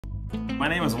My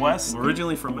name is Wes. I'm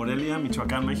originally from Morelia,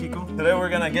 Michoacán, Mexico. Today we're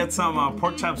gonna get some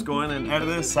pork chops going in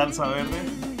HERDEZ Salsa Verde.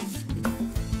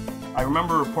 I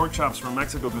remember pork chops from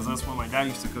Mexico because that's what my dad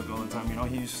used to cook all the time. You know,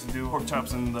 he used to do pork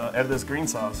chops in the HERDEZ green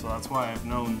sauce, so that's why I've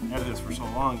known HERDEZ for so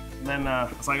long. Then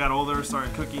as I got older,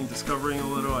 started cooking, discovering a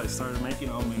little, I started making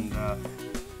them, and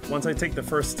once I take the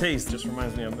first taste, it just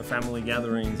reminds me of the family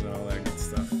gatherings and all that good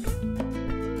stuff.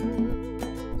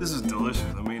 This is delicious.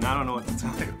 I mean, I don't know what to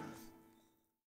tell you.